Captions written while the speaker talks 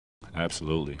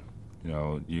Absolutely.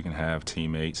 You can have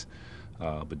teammates,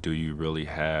 but do you really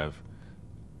have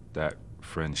that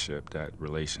friendship, that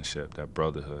relationship, that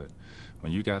brotherhood?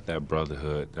 When you got that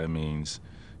brotherhood, that means,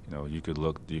 you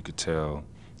could tell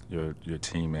your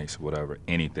teammates, whatever,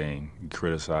 anything. You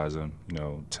criticize them,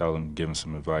 tell them, give them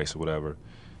some advice or whatever,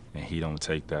 and he don't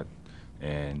take that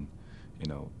and,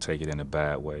 take it in a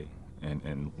bad way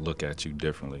and look at you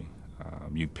differently.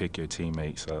 You pick your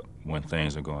teammates up when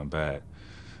things are going bad.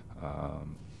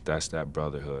 That's that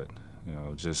brotherhood.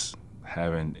 Just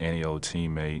having any old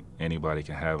teammate, anybody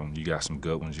can have them. You got some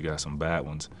good ones, you got some bad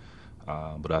ones.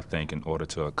 But I think in order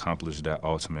to accomplish that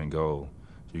ultimate goal,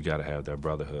 you got to have that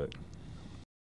brotherhood.